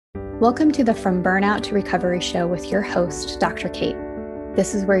Welcome to the From Burnout to Recovery show with your host, Dr. Kate.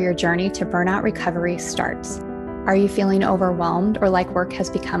 This is where your journey to burnout recovery starts. Are you feeling overwhelmed or like work has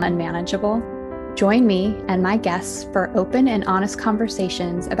become unmanageable? Join me and my guests for open and honest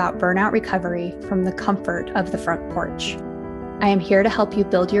conversations about burnout recovery from the comfort of the front porch. I am here to help you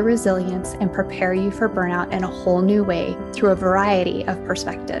build your resilience and prepare you for burnout in a whole new way through a variety of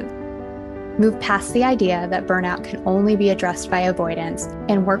perspectives. Move past the idea that burnout can only be addressed by avoidance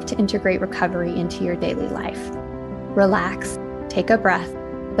and work to integrate recovery into your daily life. Relax, take a breath.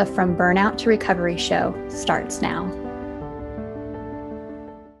 The From Burnout to Recovery show starts now.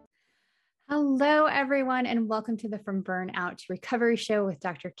 Hello, everyone, and welcome to the From Burnout to Recovery show with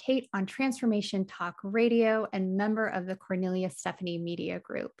Dr. Kate on Transformation Talk Radio and member of the Cornelia Stephanie Media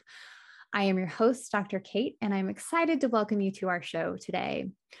Group. I am your host, Dr. Kate, and I'm excited to welcome you to our show today.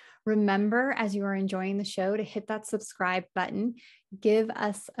 Remember, as you are enjoying the show, to hit that subscribe button, give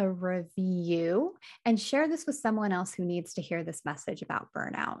us a review, and share this with someone else who needs to hear this message about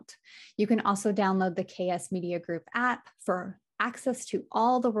burnout. You can also download the KS Media Group app for access to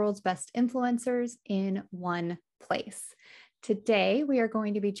all the world's best influencers in one place. Today, we are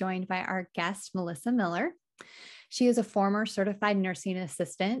going to be joined by our guest, Melissa Miller. She is a former certified nursing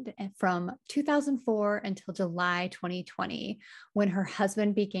assistant from 2004 until July 2020, when her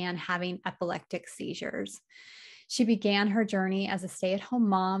husband began having epileptic seizures. She began her journey as a stay-at-home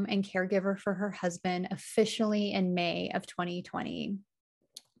mom and caregiver for her husband officially in May of 2020.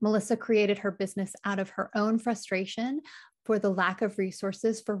 Melissa created her business out of her own frustration for the lack of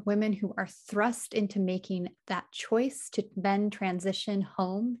resources for women who are thrust into making that choice to then transition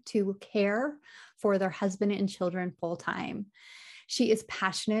home to care for their husband and children full time. She is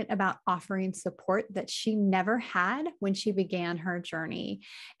passionate about offering support that she never had when she began her journey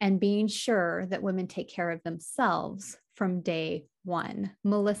and being sure that women take care of themselves from day one.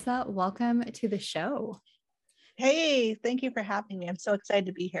 Melissa, welcome to the show. Hey, thank you for having me. I'm so excited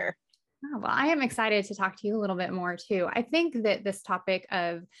to be here. Oh, well, I am excited to talk to you a little bit more too. I think that this topic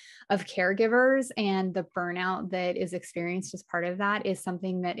of caregivers and the burnout that is experienced as part of that is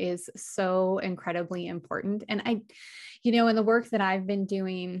something that is so incredibly important. And in the work that I've been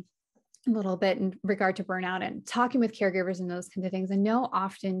doing a little bit in regard to burnout and talking with caregivers and those kinds of things, I know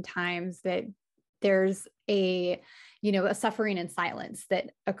oftentimes that there's a suffering in silence that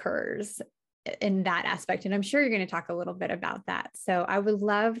occurs in that aspect. And I'm sure you're going to talk a little bit about that. So I would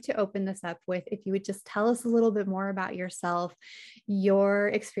love to open this up with, if you would just tell us a little bit more about yourself, your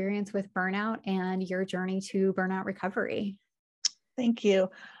experience with burnout and your journey to burnout recovery. Thank you.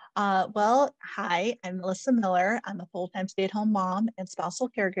 Well, hi, I'm Melissa Miller. I'm a full-time stay-at-home mom and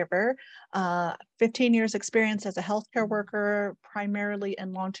spousal caregiver. 15 years experience as a healthcare worker, primarily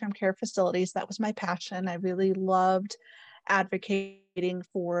in long-term care facilities. That was my passion. I really loved advocating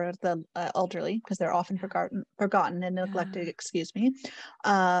for the elderly because they're often forgotten and neglected,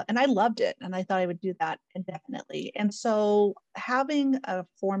 and I loved it, and I thought I would do that indefinitely. And so having a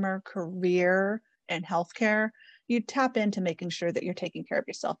former career in healthcare, you tap into making sure that you're taking care of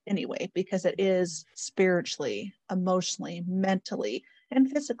yourself anyway, because it is spiritually, emotionally, mentally,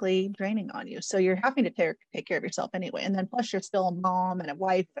 and physically draining on you. So you're having to take care of yourself anyway. And then plus you're still a mom and a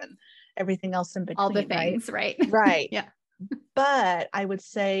wife and everything else in between. All the things, right? Right. Yeah. But I would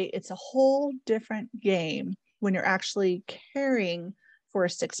say it's a whole different game when you're actually caring for a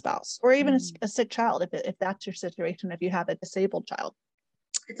sick spouse or even a sick child, if that's your situation, if you have a disabled child.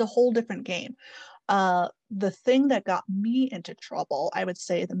 It's a whole different game. The thing that got me into trouble, I would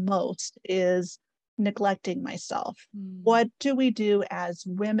say the most, is neglecting myself. What do we do as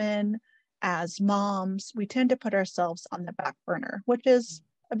women, as moms? We tend to put ourselves on the back burner, which is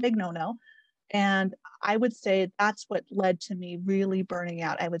a big no-no. And I would say that's what led to me really burning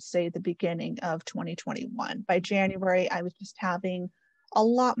out. I would say the beginning of 2021. By January, I was just having a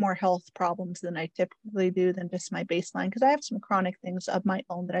lot more health problems than I typically do than just my baseline, because I have some chronic things of my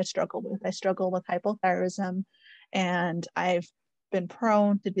own that I struggle with. I struggle with hypothyroidism, and I've been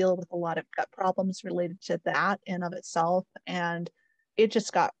prone to deal with a lot of gut problems related to that in of itself. And it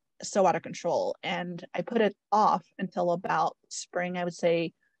just got so out of control. And I put it off until about spring, I would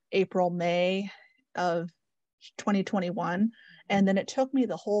say April, May of 2021. And then it took me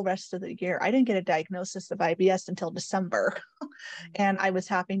the whole rest of the year. I didn't get a diagnosis of IBS until December. And I was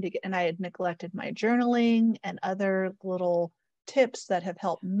having to get, and I had neglected my journaling and other little tips that have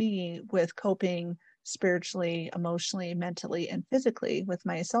helped me with coping spiritually, emotionally, mentally, and physically with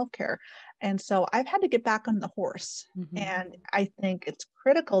my self-care. And so I've had to get back on the horse. And I think it's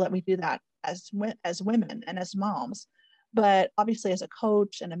critical that we do that as women and as moms. But obviously as a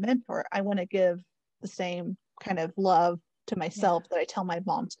coach and a mentor, I want to give the same kind of love to myself that I tell my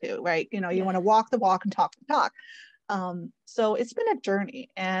moms to, right? You know, you want to walk the walk and talk the talk. So it's been a journey,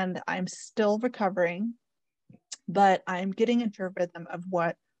 and I'm still recovering, but I'm getting into a rhythm of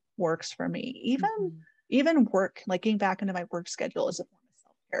what works for me. Even work, like getting back into my work schedule is a form of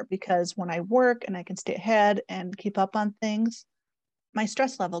self-care, because when I work and I can stay ahead and keep up on things, my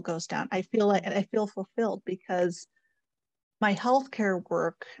stress level goes down. I feel fulfilled, because my healthcare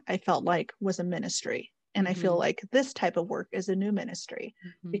work, I felt like, was a ministry. And I feel like this type of work is a new ministry,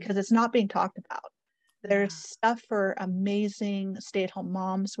 because it's not being talked about. There's stuff for amazing stay-at-home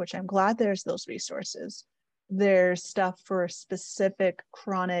moms, which I'm glad there's those resources. There's stuff for specific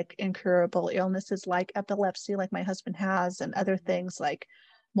chronic incurable illnesses like epilepsy, like my husband has, and other things like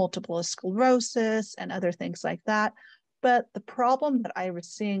multiple sclerosis and other things like that. But the problem that I was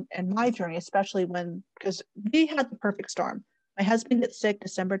seeing in my journey, especially because we had the perfect storm. My husband gets sick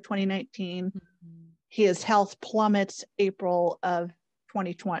December 2019. His health plummets April of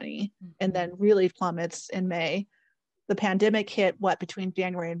 2020, and then really plummets in May. The pandemic hit between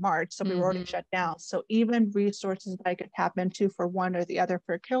January and March, so we were already shut down. So even resources that I could tap into for one or the other,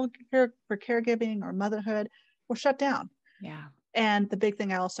 for caregiving or motherhood, were shut down. Yeah. And the big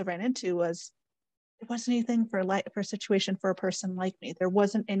thing I also ran into was there wasn't anything for a situation for a person like me. There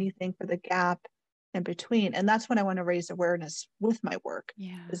wasn't anything for the gap in between. And that's when I want to raise awareness with my work,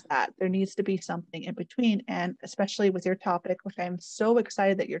 is that there needs to be something in between. And especially with your topic, which I'm so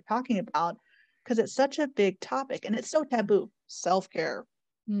excited that you're talking about, because it's such a big topic and it's so taboo. Self-care,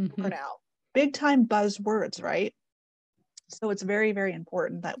 burnout, big time buzzwords, right? So it's very, very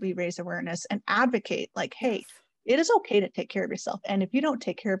important that we raise awareness and advocate, like, hey, it is okay to take care of yourself. And if you don't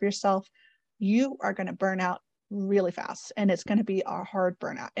take care of yourself, you are going to burn out really fast, and it's going to be a hard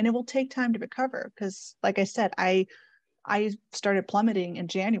burnout, and it will take time to recover. Because like I said, I started plummeting in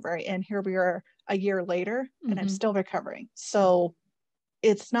January, and here we are a year later, and I'm still recovering. So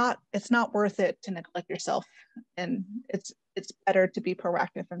it's not worth it to neglect yourself, and it's better to be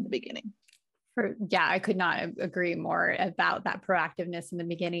proactive from the beginning. I could not agree more about that proactiveness in the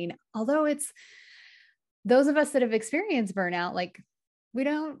beginning. Although it's those of us that have experienced burnout, like, we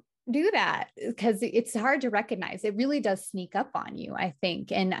don't do that because it's hard to recognize. It really does sneak up on you, I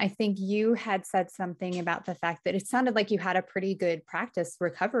think. And I think you had said something about the fact that it sounded like you had a pretty good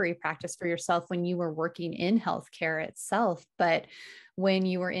recovery practice for yourself when you were working in healthcare itself. But when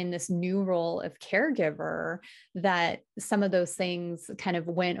you were in this new role of caregiver, that some of those things kind of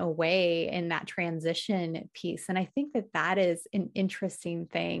went away in that transition piece. And I think that that is an interesting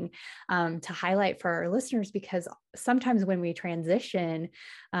thing to highlight for our listeners, because sometimes when we transition,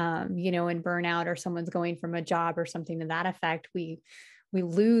 in burnout, or someone's going from a job or something to that effect, we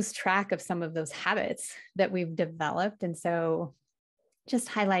lose track of some of those habits that we've developed. And so just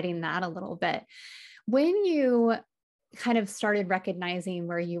highlighting that a little bit. When you kind of started recognizing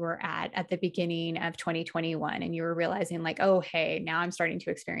where you were at the beginning of 2021, and you were realizing like, oh, hey, now I'm starting to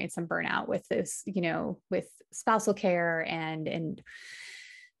experience some burnout with this, with spousal care and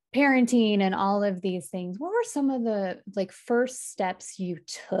parenting and all of these things, what were some of the first steps you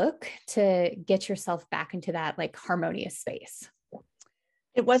took to get yourself back into that harmonious space?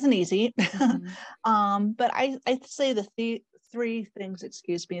 It wasn't easy. But I'd say the three things,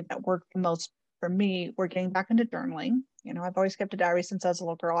 that worked the most for me were getting back into journaling. I've always kept a diary since I was a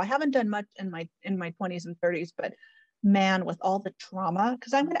little girl. I haven't done much in my 20s and 30s, but man, with all the trauma,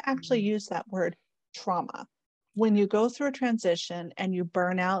 because I'm going to actually use that word, trauma. When you go through a transition and you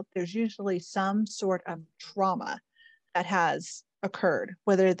burn out, there's usually some sort of trauma that has occurred,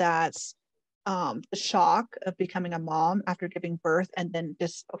 whether that's the shock of becoming a mom after giving birth, and then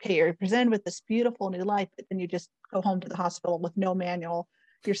just, okay, you're presented with this beautiful new life, but then you just go home to the hospital with no manual.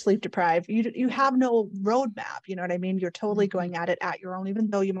 You're sleep deprived. You have no roadmap. You know what I mean? You're totally going at it at your own, even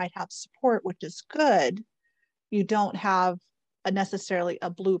though you might have support, which is good. You don't have necessarily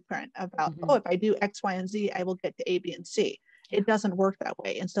a blueprint about, if I do X, Y, and Z, I will get to A, B, and C. It doesn't work that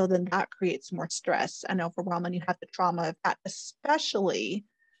way. And so then that creates more stress and overwhelm. You have the trauma of that, especially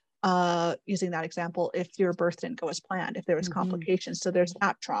using that example, if your birth didn't go as planned, if there was complications. So there's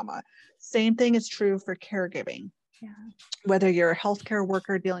that trauma. Same thing is true for caregiving. Whether you're a healthcare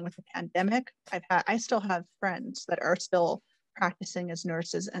worker dealing with a pandemic, I still have friends that are still practicing as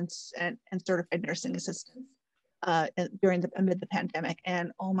nurses and certified nursing assistants amid the pandemic.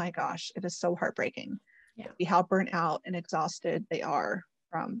 And oh my gosh, it is so heartbreaking to see how burnt out and exhausted they are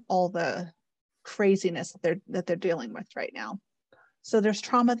from all the craziness that they're dealing with right now. So there's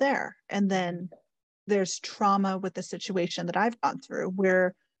trauma there. And then there's trauma with the situation that I've gone through,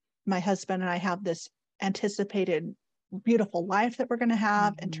 where my husband and I have this anticipated beautiful life that we're going to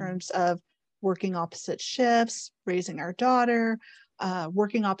have in terms of working opposite shifts, raising our daughter,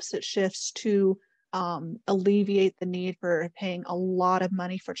 working opposite shifts to alleviate the need for paying a lot of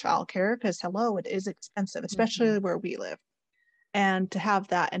money for childcare, because hello, it is expensive, especially where we live. And to have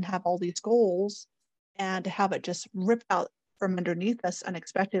that and have all these goals and to have it just ripped out from underneath us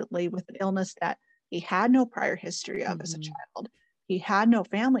unexpectedly with an illness that he had no prior history of as a child. He had no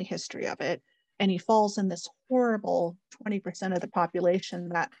family history of it. And he falls in this horrible 20% of the population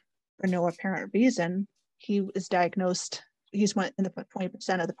that, for no apparent reason, he is diagnosed. He's one in the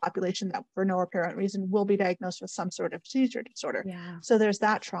 20% of the population that, for no apparent reason, will be diagnosed with some sort of seizure disorder. Yeah. So there's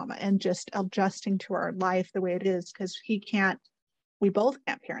that trauma, and just adjusting to our life the way it is, because we both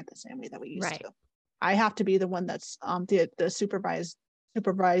can't parent the same way that we used to. I have to be the one that's the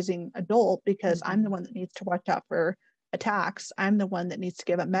supervising adult, because I'm the one that needs to watch out for attacks. I'm the one that needs to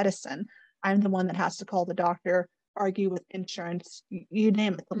give up medicine. I'm the one that has to call the doctor, argue with insurance, you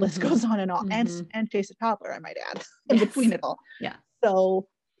name it. The list goes on and on, and chase a toddler, I might add, in between it all. Yeah. So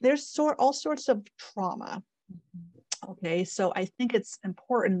there's all sorts of trauma. Okay, so I think it's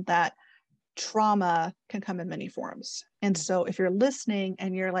important that trauma can come in many forms. And so if you're listening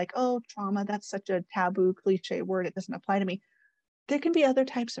and you're like, oh, trauma, that's such a taboo cliche word, it doesn't apply to me, there can be other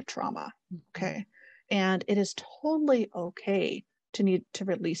types of trauma. Okay. And it is totally okay to need to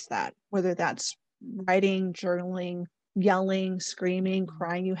release that, whether that's writing, journaling, yelling, screaming,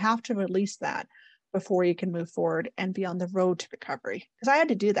 crying. You have to release that before you can move forward and be on the road to recovery. Because I had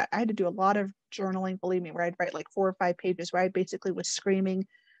to do that. I had to do a lot of journaling, believe me, where I'd write like 4 or 5 pages where I basically was screaming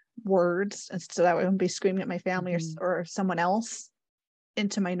words, and so that I wouldn't be screaming at my family or someone else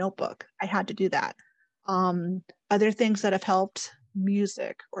into my notebook. I had to do that. Other things that have helped: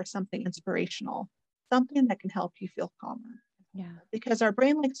 music or something inspirational, something that can help you feel calmer. Yeah. Because our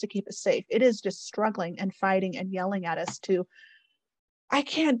brain likes to keep us safe. It is just struggling and fighting and yelling at us to, I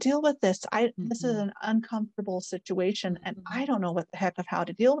can't deal with this. This is an uncomfortable situation, and I don't know what the heck of how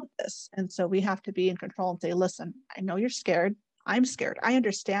to deal with this. And so we have to be in control and say, listen, I know you're scared. I'm scared. I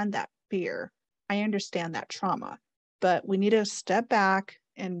understand that fear. I understand that trauma, but we need to step back,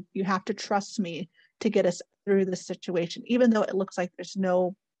 and you have to trust me to get us through this situation. Even though it looks like there's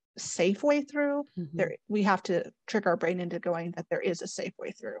no safe way through, we have to trick our brain into going that there is a safe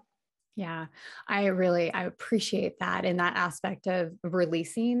way through. Yeah, I appreciate that. And that aspect of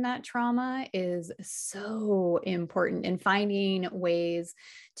releasing that trauma is so important, and finding ways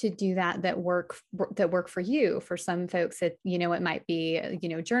to do that work for you. For some folks, it might be,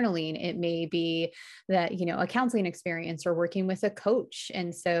 journaling. It may be that, a counseling experience or working with a coach.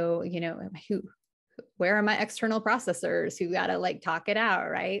 And so, where are my external processors who got to like talk it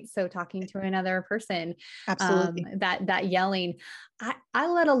out, right? So talking to another person, absolutely. That yelling, I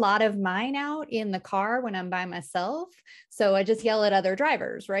let a lot of mine out in the car when I'm by myself. So I just yell at other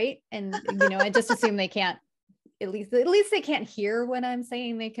drivers, right? And, I just assume they can't, at least they can't hear what I'm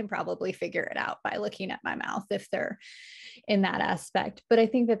saying. They can probably figure it out by looking at my mouth if they're in that aspect. But I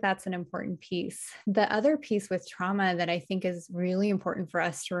think that that's an important piece. The other piece with trauma that I think is really important for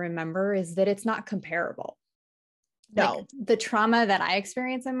us to remember is that it's not comparable. No. Like the trauma that I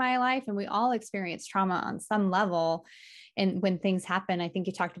experience in my life, and we all experience trauma on some level. And when things happen, I think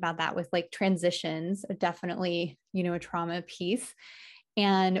you talked about that with like transitions, definitely, a trauma piece.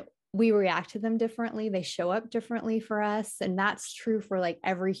 And we react to them differently. They show up differently for us. And that's true for like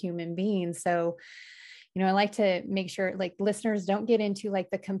every human being. So, I like to make sure like listeners don't get into like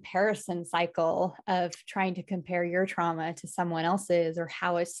the comparison cycle of trying to compare your trauma to someone else's, or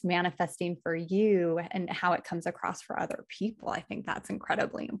how it's manifesting for you and how it comes across for other people. I think that's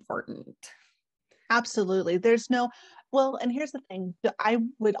incredibly important. Absolutely. And here's the thing. I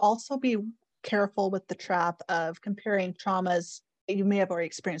would also be careful with the trap of comparing traumas. You may have already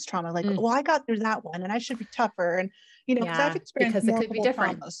experienced trauma, like, well, I got through that one and I should be tougher. And, because I've experienced multiple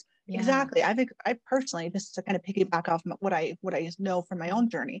traumas. Yeah. Exactly. I personally, just to kind of piggyback off what I know from my own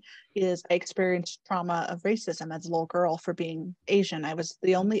journey, is I experienced trauma of racism as a little girl for being Asian. I was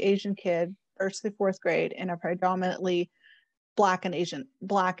the only Asian kid, 1st through 4th grade, in a predominantly Black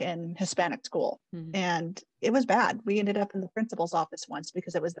and Hispanic school. And it was bad. We ended up in the principal's office once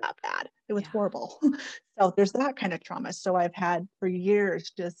because it was that bad. It was horrible. So there's that kind of trauma. So I've had for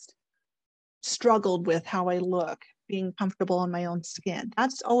years just struggled with how I look, being comfortable in my own skin.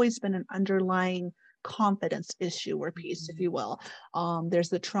 That's always been an underlying confidence issue or piece, if you will. There's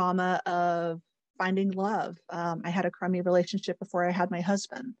the trauma of finding love. I had a crummy relationship before I had my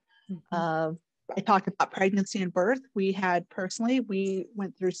husband. I talked about pregnancy and birth. We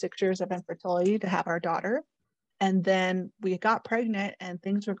went through 6 years of infertility to have our daughter. And then we got pregnant and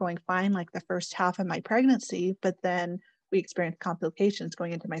things were going fine like the first half of my pregnancy. But then we experienced complications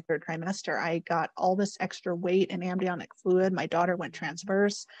going into my 3rd trimester. I got all this extra weight and amniotic fluid. My daughter went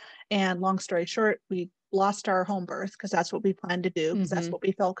transverse. And long story short, we lost our home birth because that's what we planned to do, because that's what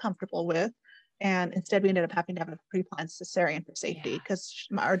we felt comfortable with. And instead, we ended up having to have a pre-planned cesarean for safety, because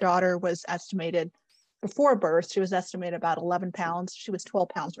our daughter was estimated before birth, she was estimated about 11 pounds. She was 12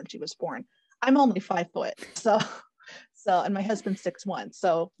 pounds when she was born. I'm only 5 foot. And my husband's 6'1".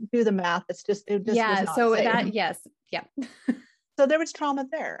 So do the math. It just was not so safe. that, yes. Yeah. So there was trauma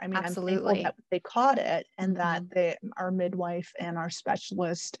there. I mean, Absolutely. I'm thankful that they caught it, and that our midwife and our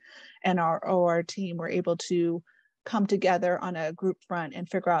specialist and our OR team were able to come together on a group front and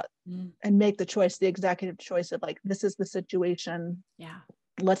figure out and make the executive choice of like, this is the situation. Yeah.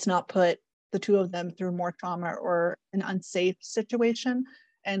 Let's not put the 2 of them through more trauma or an unsafe situation.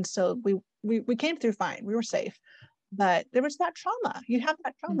 And so we came through fine. We were safe. But there was that trauma. You have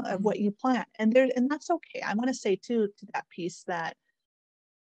that trauma of what you plan. And that's okay. I want to say too, to that piece, that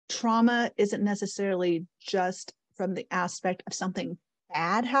trauma isn't necessarily just from the aspect of something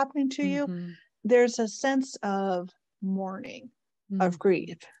bad happening to you. There's a sense of mourning, of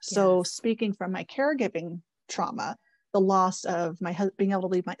grief. So speaking from my caregiving trauma, the loss of being able to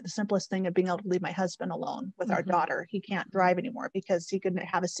leave the simplest thing of being able to leave my husband alone with our daughter. He can't drive anymore because he could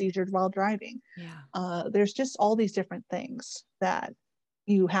have a seizure while driving. There's just all these different things that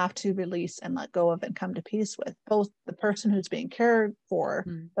you have to release and let go of and come to peace with, both the person who's being cared for,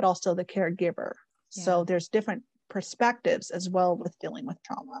 but also the caregiver. So there's different perspectives as well with dealing with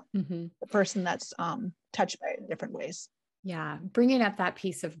trauma. The person that's touched by it in different ways. Yeah. Bringing up that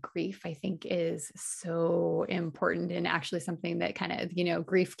piece of grief, I think, is so important, and actually something that kind of,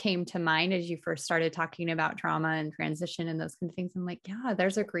 grief came to mind as you first started talking about trauma and transition and those kind of things. I'm like, yeah,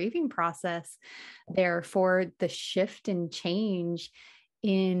 there's a grieving process there for the shift and change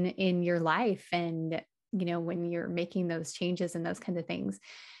in your life. And, when you're making those changes and those kinds of things.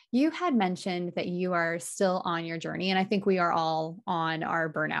 You had mentioned that you are still on your journey, and I think we are all on our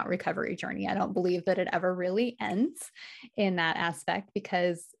burnout recovery journey. I don't believe that it ever really ends in that aspect,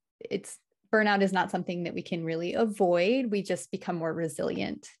 because burnout is not something that we can really avoid. We just become more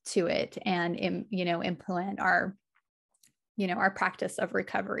resilient to it and, implement our practice of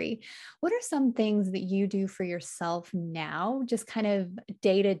recovery. What are some things that you do for yourself now, just kind of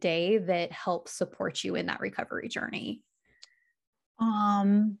day to day, that help support you in that recovery journey?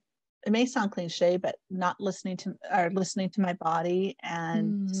 It may sound cliche, but not listening to my body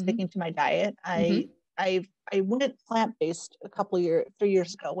and sticking to my diet. I went plant-based 3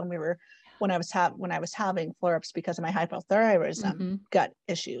 years ago when I was having flare-ups because of my hypothyroidism gut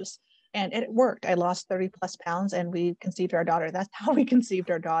issues. And it worked. I lost 30 plus pounds and we conceived our daughter. That's how we conceived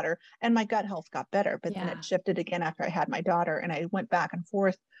our daughter. And my gut health got better, but then it shifted again after I had my daughter, and I went back and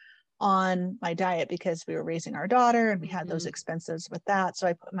forth on my diet because we were raising our daughter and we had those expenses with that. So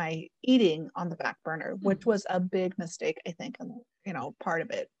I put my eating on the back burner, which was a big mistake, I think, and part of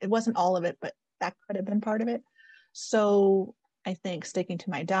it. It wasn't all of it, but that could have been part of it. So I think sticking to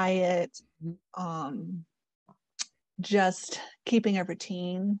my diet, just keeping a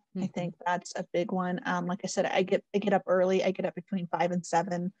routine. I think that's a big one. Like I said, I get up early. I get up between 5 and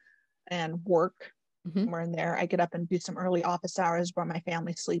 7 and work. Somewhere in there. I get up and do some early office hours where my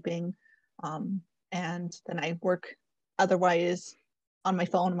family's sleeping. And then I work otherwise on my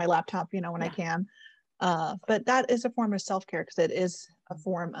phone and my laptop, when I can. But that is a form of self-care, because it is a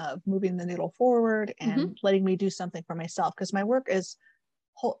form of moving the needle forward and letting me do something for myself. Because my work is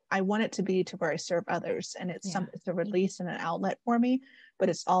I want it to be to where I serve others, and it's a release and an outlet for me, but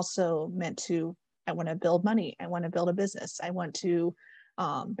it's also meant to, I want to build money. I want to build a business. I want to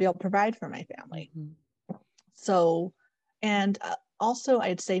be able to provide for my family. So, and also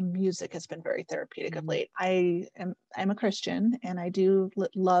I'd say music has been very therapeutic of late. I'm a Christian, and I do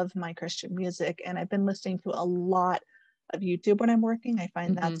love my Christian music, and I've been listening to a lot of YouTube when I'm working. I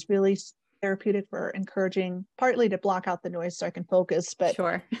find that's really therapeutic for encouraging, partly to block out the noise so I can focus, but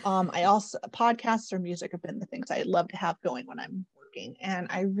I also, podcasts or music have been the things I love to have going when I'm working. And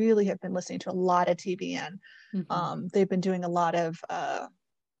I really have been listening to a lot of TBN. They've been doing a lot of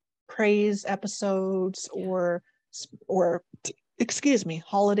praise episodes or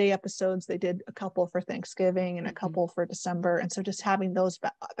holiday episodes. They did a couple for Thanksgiving and a couple for December. And so just having those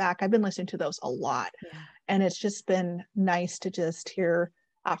back, I've been listening to those a lot. And it's just been nice to just hear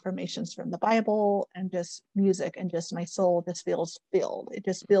affirmations from the Bible and just music, and just my soul just feels filled. It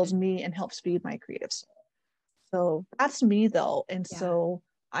just fills me and helps feed my creative soul. So that's me though. And so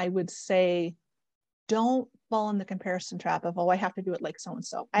I would say, don't fall in the comparison trap of, I have to do it like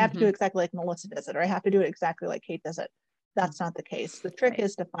so-and-so. I have to do it exactly like Melissa does it, or I have to do it exactly like Kate does it. That's not the case. The trick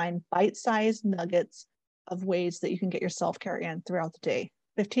is to find bite-sized nuggets of ways that you can get your self-care in throughout the day.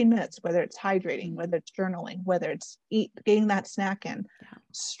 15 minutes, whether it's hydrating, whether it's journaling, whether it's getting that snack in,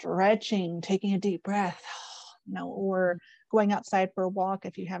 stretching, taking a deep breath, or going outside for a walk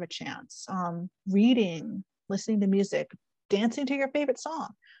if you have a chance, reading, listening to music, dancing to your favorite song.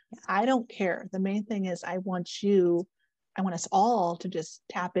 I don't care. The main thing is I want us all to just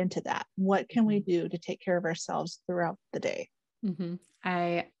tap into that. What can we do to take care of ourselves throughout the day? Mm-hmm.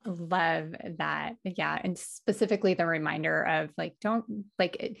 I love that. Yeah. And specifically the reminder of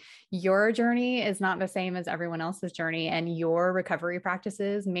your journey is not the same as everyone else's journey, and your recovery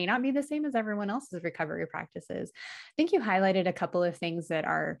practices may not be the same as everyone else's recovery practices. I think you highlighted a couple of things that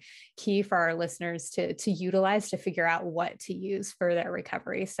are key for our listeners to utilize to figure out what to use for their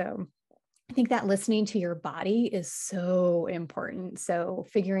recovery. So I think that listening to your body is so important. So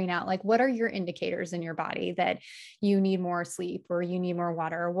figuring out what are your indicators in your body that you need more sleep or you need more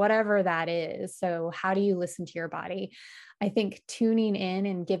water or whatever that is. So how do you listen to your body? I think tuning in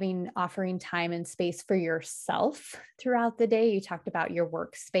and offering time and space for yourself throughout the day. You talked about your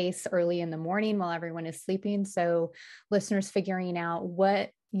workspace early in the morning while everyone is sleeping. So listeners figuring out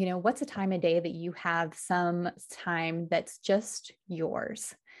what's a time of day that you have some time that's just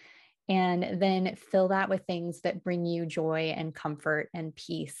yours. And then fill that with things that bring you joy and comfort and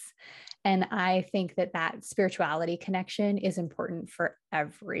peace. And I think that spirituality connection is important for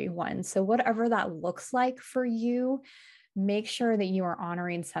everyone. So whatever that looks like for you, make sure that you are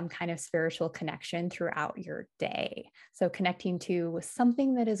honoring some kind of spiritual connection throughout your day. So connecting to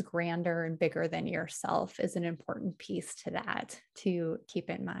something that is grander and bigger than yourself is an important piece to that to keep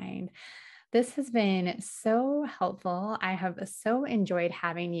in mind. This has been so helpful. I have so enjoyed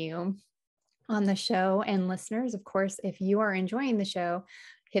having you on the show. And listeners, of course, if you are enjoying the show,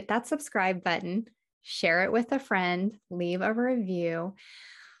 hit that subscribe button, share it with a friend, leave a review.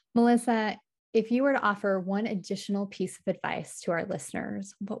 Melissa, if you were to offer one additional piece of advice to our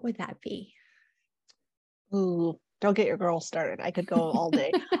listeners, what would that be? Ooh, don't get your girl started. I could go all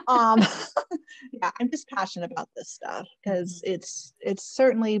day. Yeah, I'm just passionate about this stuff because it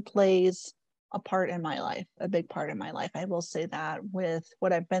certainly plays a part in my life, a big part in my life. I will say that with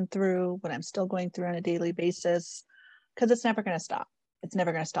what I've been through, what I'm still going through on a daily basis, because it's never going to stop. It's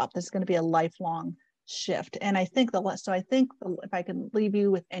never going to stop. This is going to be a lifelong shift. And I think if I can leave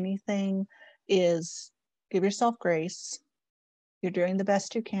you with anything is give yourself grace. You're doing the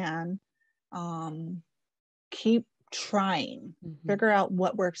best you can. Keep trying, figure out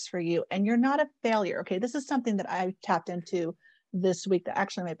what works for you. And you're not a failure. Okay. This is something that I tapped into this week that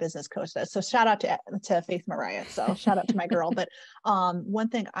actually my business coach does. So shout out to Faith Mariah. So shout out to my girl. But one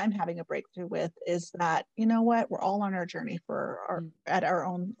thing I'm having a breakthrough with is that, you know what, we're all on our journey at our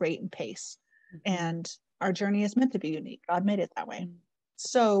own rate and pace. And our journey is meant to be unique. God made it that way.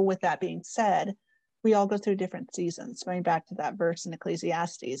 So with that being said, we all go through different seasons. Going back to that verse in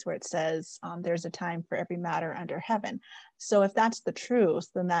Ecclesiastes where it says, there's a time for every matter under heaven. So if that's the truth,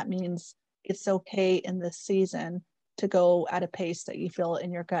 then that means it's okay in this season to go at a pace that you feel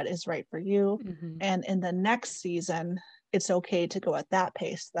in your gut is right for you. And in the next season, it's okay to go at that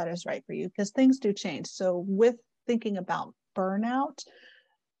pace that is right for you, because things do change. So with thinking about burnout,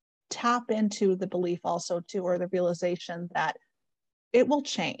 tap into the belief also too, or the realization that it will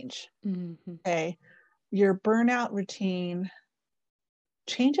change. Okay. Your burnout routine,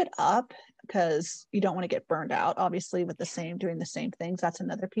 change it up, because you don't want to get burned out, obviously, with doing the same things. That's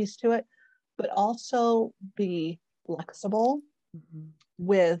another piece to it. But also be flexible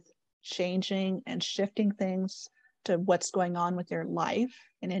with changing and shifting things to what's going on with your life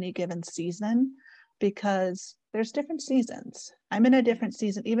in any given season, because there's different seasons. I'm in a different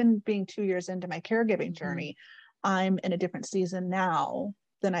season, even being 2 years into my caregiving journey. I'm in a different season now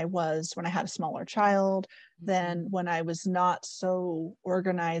than I was when I had a smaller child, than when I was not so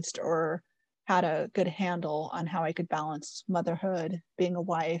organized or had a good handle on how I could balance motherhood, being a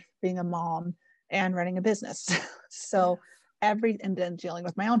wife, being a mom, and running a business. And then dealing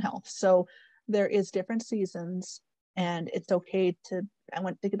with my own health. So there is different seasons, and it's okay I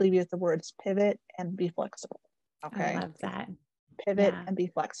want to leave you with the words pivot and be flexible. Okay. I love that. Pivot and be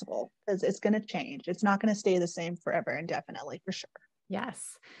flexible, because it's going to change. It's not going to stay the same forever, indefinitely, for sure.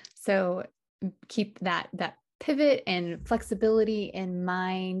 Yes. So keep that pivot and flexibility in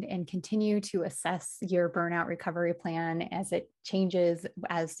mind, and continue to assess your burnout recovery plan as it changes,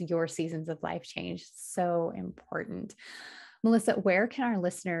 as your seasons of life change. So important. Melissa, where can our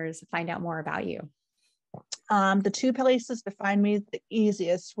listeners find out more about you? The two places to find me the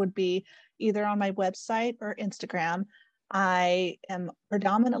easiest would be either on my website or Instagram. I am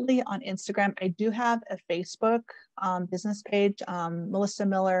predominantly on Instagram. I do have a Facebook business page, Melissa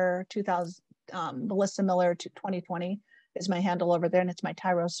Miller Melissa Miller to 2020 is my handle over there. And it's my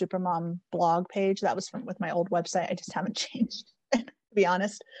Tyro Supermom blog page. That was with my old website. I just haven't changed it, to be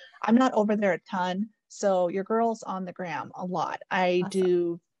honest. I'm not over there a ton. So your girl's on the gram a lot. I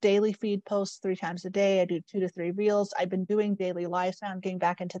do daily feed posts 3 times a day. I do 2 to 3 reels. I've been doing daily lives now. I'm getting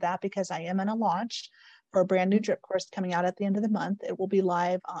back into that because I am in a launch for a brand new drip course coming out at the end of the month. It will be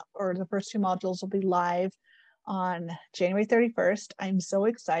live, or the first 2 modules will be live on January 31st. I'm so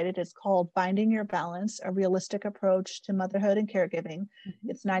excited. It's called Finding Your Balance, a realistic approach to motherhood and caregiving.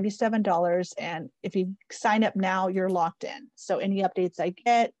 It's $97. And if you sign up now, you're locked in. So any updates I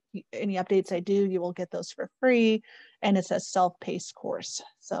get, any updates I do, you will get those for free. And it's a self-paced course.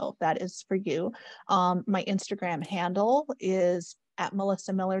 So that is for you. My Instagram handle is at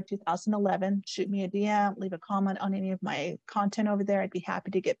Melissa Miller 2011. Shoot me a DM, leave a comment on any of my content over there. I'd be happy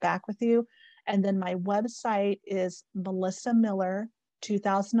to get back with you. And then my website is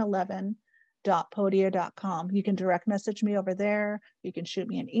melissamiller2011.podia.com. You can direct message me over there. You can shoot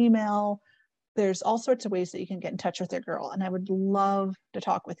me an email. There's all sorts of ways that you can get in touch with your girl. And I would love to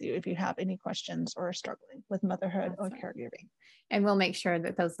talk with you if you have any questions or are struggling with motherhood or caregiving. And we'll make sure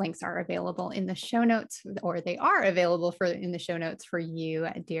that those links are available in the show notes, or they are available in the show notes for you,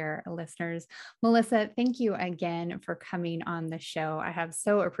 dear listeners. Melissa, thank you again for coming on the show. I have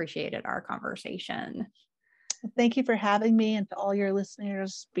so appreciated our conversation. Thank you for having me. And to all your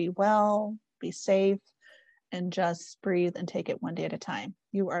listeners, be well, be safe, and just breathe and take it one day at a time.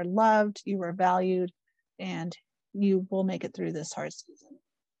 You are loved, you are valued, and you will make it through this hard season.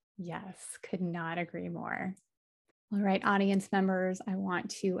 Yes, could not agree more. All right, audience members, I want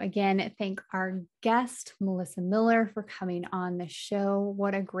to again thank our guest, Melissa Miller, for coming on the show.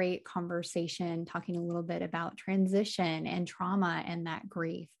 What a great conversation, talking a little bit about transition and trauma and that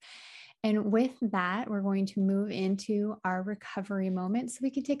grief. And with that, we're going to move into our recovery moment so we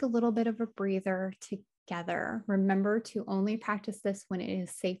can take a little bit of a breather together. Remember to only practice this when it is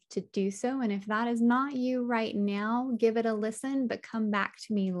safe to do so. And if that is not you right now, give it a listen, but come back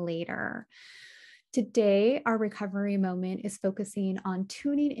to me later. Today, our recovery moment is focusing on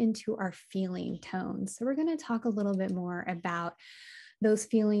tuning into our feeling tones. So we're going to talk a little bit more about those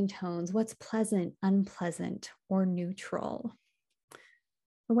feeling tones, what's pleasant, unpleasant, or neutral.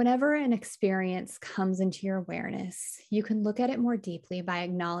 Whenever an experience comes into your awareness, you can look at it more deeply by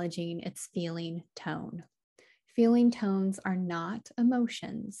acknowledging its feeling tone. Feeling tones are not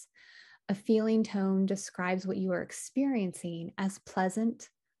emotions. A feeling tone describes what you are experiencing as pleasant,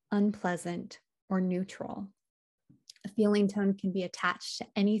 unpleasant, or neutral. A feeling tone can be attached to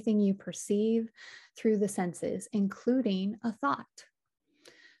anything you perceive through the senses, including a thought.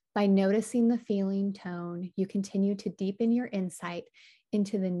 By noticing the feeling tone, you continue to deepen your insight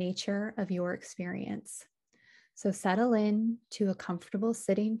into the nature of your experience. So settle in to a comfortable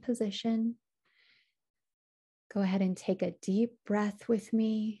sitting position. Go ahead and take a deep breath with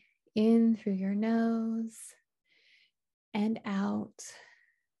me, in through your nose and out.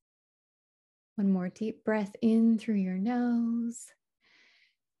 One more deep breath in through your nose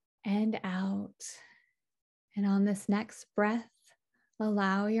and out. And on this next breath,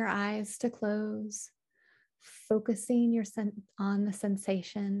 allow your eyes to close, focusing on the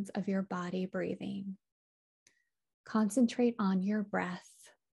sensations of your body breathing. Concentrate on your breath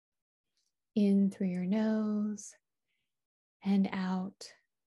in through your nose and out,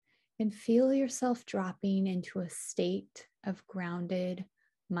 and feel yourself dropping into a state of grounded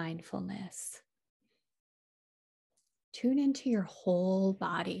mindfulness. Tune into your whole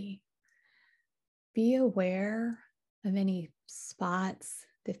body. Be aware of any spots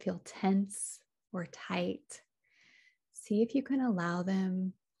that feel tense or tight. See if you can allow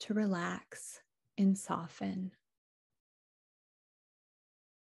them to relax and soften.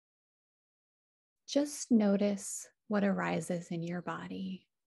 Just notice what arises in your body.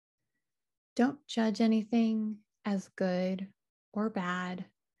 Don't judge anything as good or bad.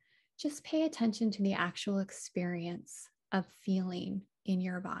 Just pay attention to the actual experience of feeling in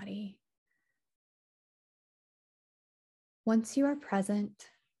your body. Once you are present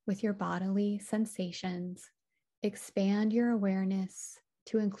with your bodily sensations, expand your awareness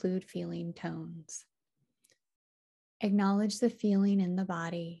to include feeling tones. Acknowledge the feeling in the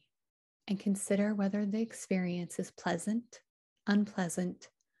body and consider whether the experience is pleasant, unpleasant,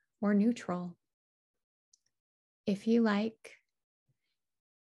 or neutral. If you like,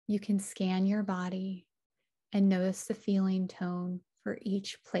 you can scan your body and notice the feeling tone for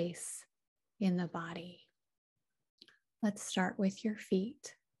each place in the body. Let's start with your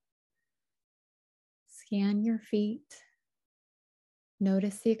feet. Scan your feet,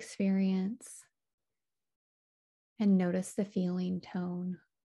 notice the experience, and notice the feeling tone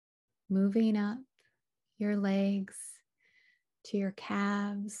moving up your legs to your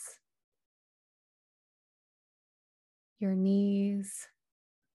calves, your knees,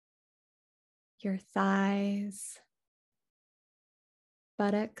 your thighs,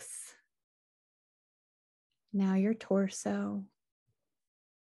 buttocks, now your torso.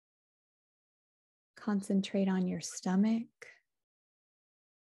 Concentrate on your stomach,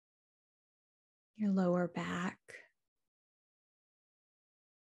 your lower back,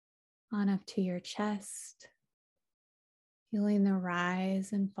 on up to your chest, feeling the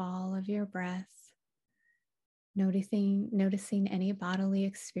rise and fall of your breath, noticing any bodily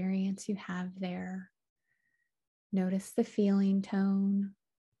experience you have there. Notice the feeling tone.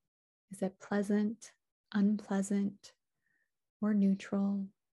 Is it pleasant, unpleasant, or neutral?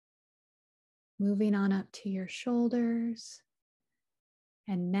 Moving on up to your shoulders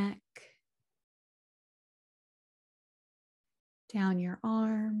and neck, down your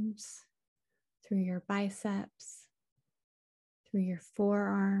arms, through your biceps, through your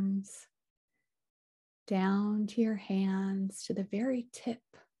forearms, down to your hands, to the very tip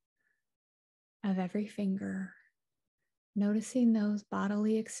of every finger, noticing those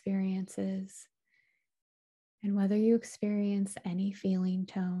bodily experiences and whether you experience any feeling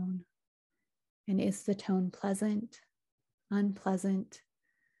tone. And is the tone pleasant, unpleasant,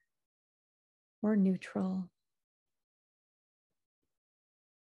 or neutral?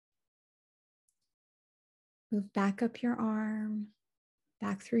 Move back up your arm,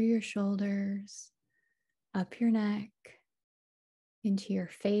 back through your shoulders, up your neck, into your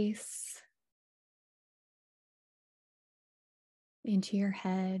face, into your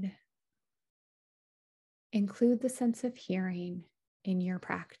head. Include the sense of hearing in your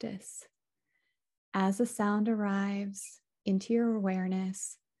practice. As a sound arrives into your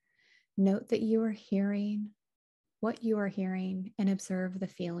awareness, note that you are hearing what you are hearing and observe the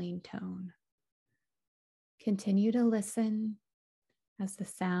feeling tone. Continue to listen as the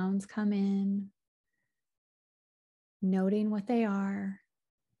sounds come in, noting what they are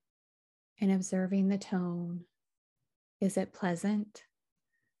and observing the tone. Is it pleasant,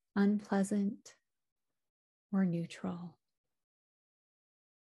 unpleasant, or neutral?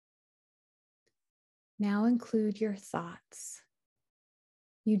 Now include your thoughts.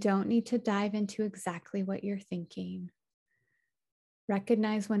 You don't need to dive into exactly what you're thinking.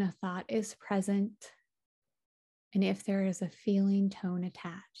 Recognize when a thought is present and if there is a feeling tone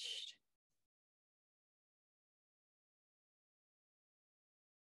attached.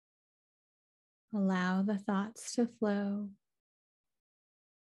 Allow the thoughts to flow,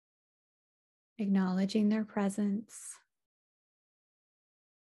 acknowledging their presence,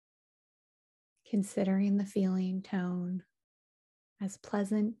 considering the feeling tone as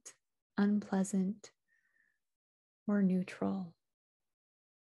pleasant, unpleasant, or neutral.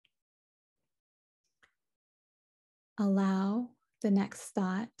 Allow the next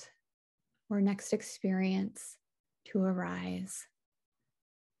thought or next experience to arise.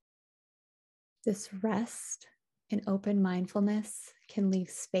 This rest and open mindfulness can leave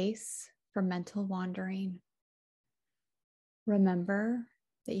space for mental wandering. Remember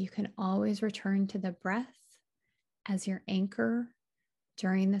that you can always return to the breath as your anchor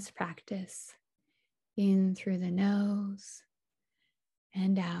during this practice, in through the nose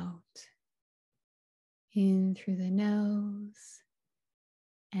and out, in through the nose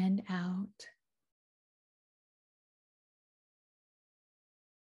and out.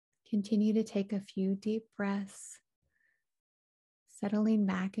 Continue to take a few deep breaths, settling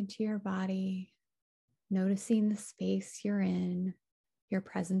back into your body, noticing the space you're in, your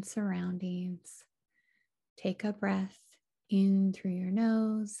present surroundings. Take a breath in through your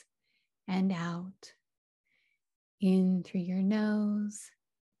nose and out, in through your nose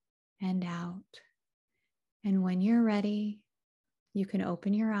and out. And when you're ready, you can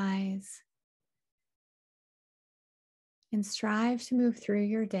open your eyes and strive to move through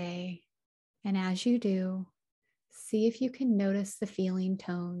your day. And as you do, see if you can notice the feeling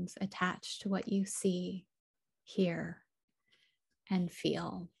tones attached to what you see, hear, and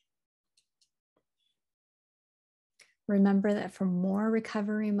feel. Remember that for more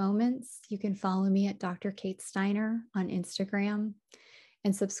recovery moments, you can follow me at Dr. Kate Steiner on Instagram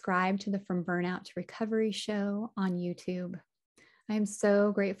and subscribe to the From Burnout to Recovery show on YouTube. I am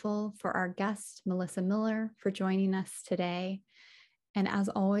so grateful for our guest, Melissa Miller, for joining us today. And as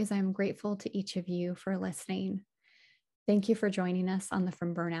always, I'm grateful to each of you for listening. Thank you for joining us on the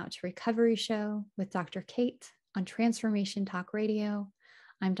From Burnout to Recovery show with Dr. Kate on Transformation Talk Radio.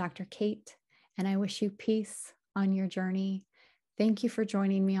 I'm Dr. Kate, and I wish you peace on your journey. Thank you for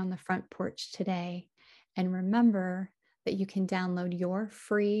joining me on the front porch today. And remember that you can download your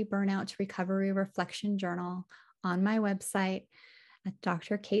free Burnout to Recovery Reflection Journal on my website at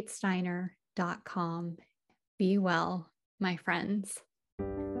drkatesteiner.com. Be well, my friends.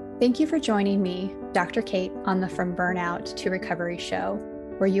 Thank you for joining me, Dr. Kate, on the From Burnout to Recovery show,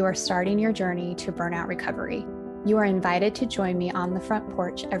 where you are starting your journey to burnout recovery. You are invited to join me on the front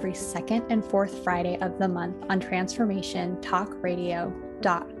porch every second and fourth Friday of the month on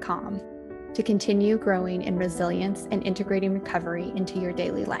transformationtalkradio.com to continue growing in resilience and integrating recovery into your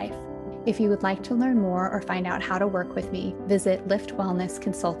daily life. If you would like to learn more or find out how to work with me, visit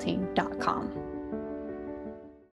liftwellnessconsulting.com.